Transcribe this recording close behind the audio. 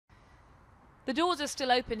The doors are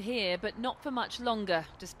still open here, but not for much longer.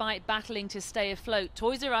 Despite battling to stay afloat,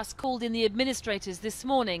 toysRus called in the administrators this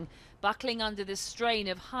morning, buckling under the strain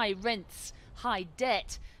of high rents, high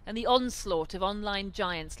debt, and the onslaught of online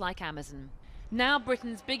giants like Amazon. Now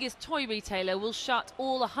Britain's biggest toy retailer will shut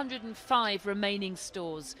all 105 remaining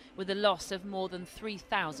stores, with a loss of more than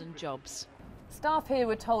 3,000 jobs. Staff here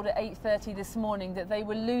were told at 8:30 this morning that they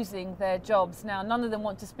were losing their jobs. Now, none of them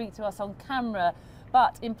want to speak to us on camera,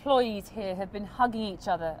 but employees here have been hugging each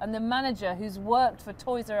other, and the manager, who's worked for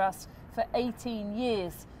toysRus for 18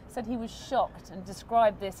 years, said he was shocked and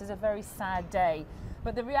described this as a very sad day.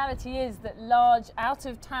 But the reality is that large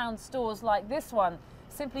out-of-town stores like this one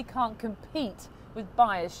simply can't compete with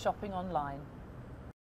buyers shopping online.